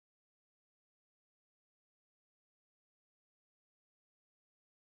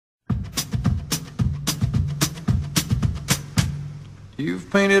You've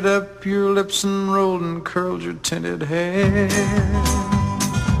painted up your lips and rolled and curled your tinted hair.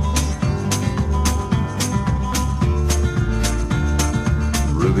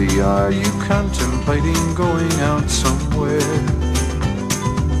 Ruby, are you contemplating going out somewhere?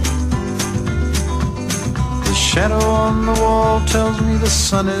 The shadow on the wall tells me the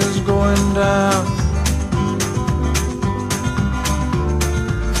sun is going down.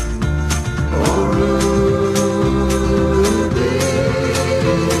 Oh, Ruby,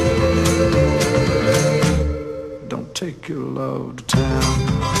 don't take your love to town.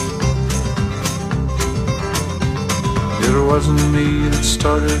 It wasn't me that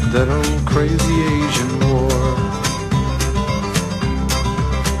started that old crazy Asian war,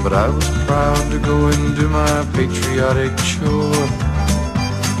 but I was proud to go and do my patriotic chore.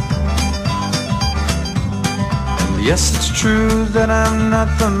 And yes, it's true that I'm not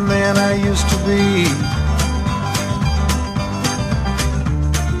the man I used to be.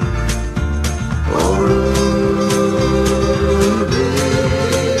 Oh, Ruby,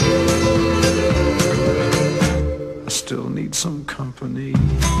 I still need some company.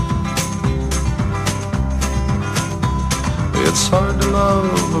 It's hard to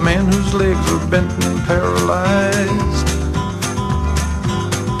love a man whose legs are bent and paralyzed.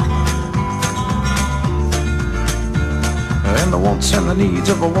 And the wants and the needs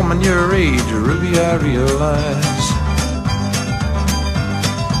of a woman your age, Ruby, I realize.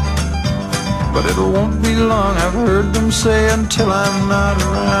 But it won't be long, I've heard them say, until I'm not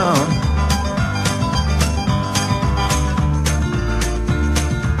around.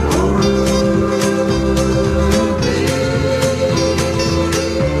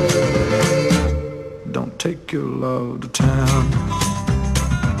 Take your love to town.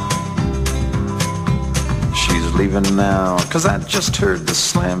 She's leaving now, 'cause I just heard the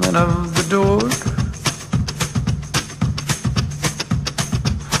slamming of the door.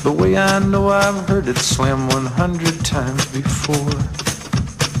 The way I know I've heard it slam 100 times before.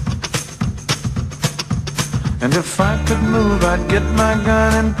 And if I could move, I'd get my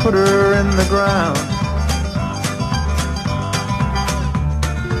gun and put her in the ground.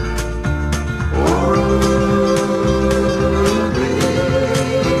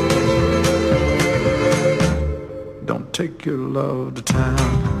 Take your love to town.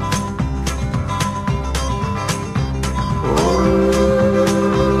 Oh, Ruby,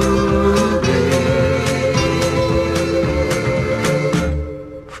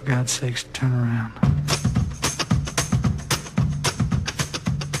 for God's sakes, turn around.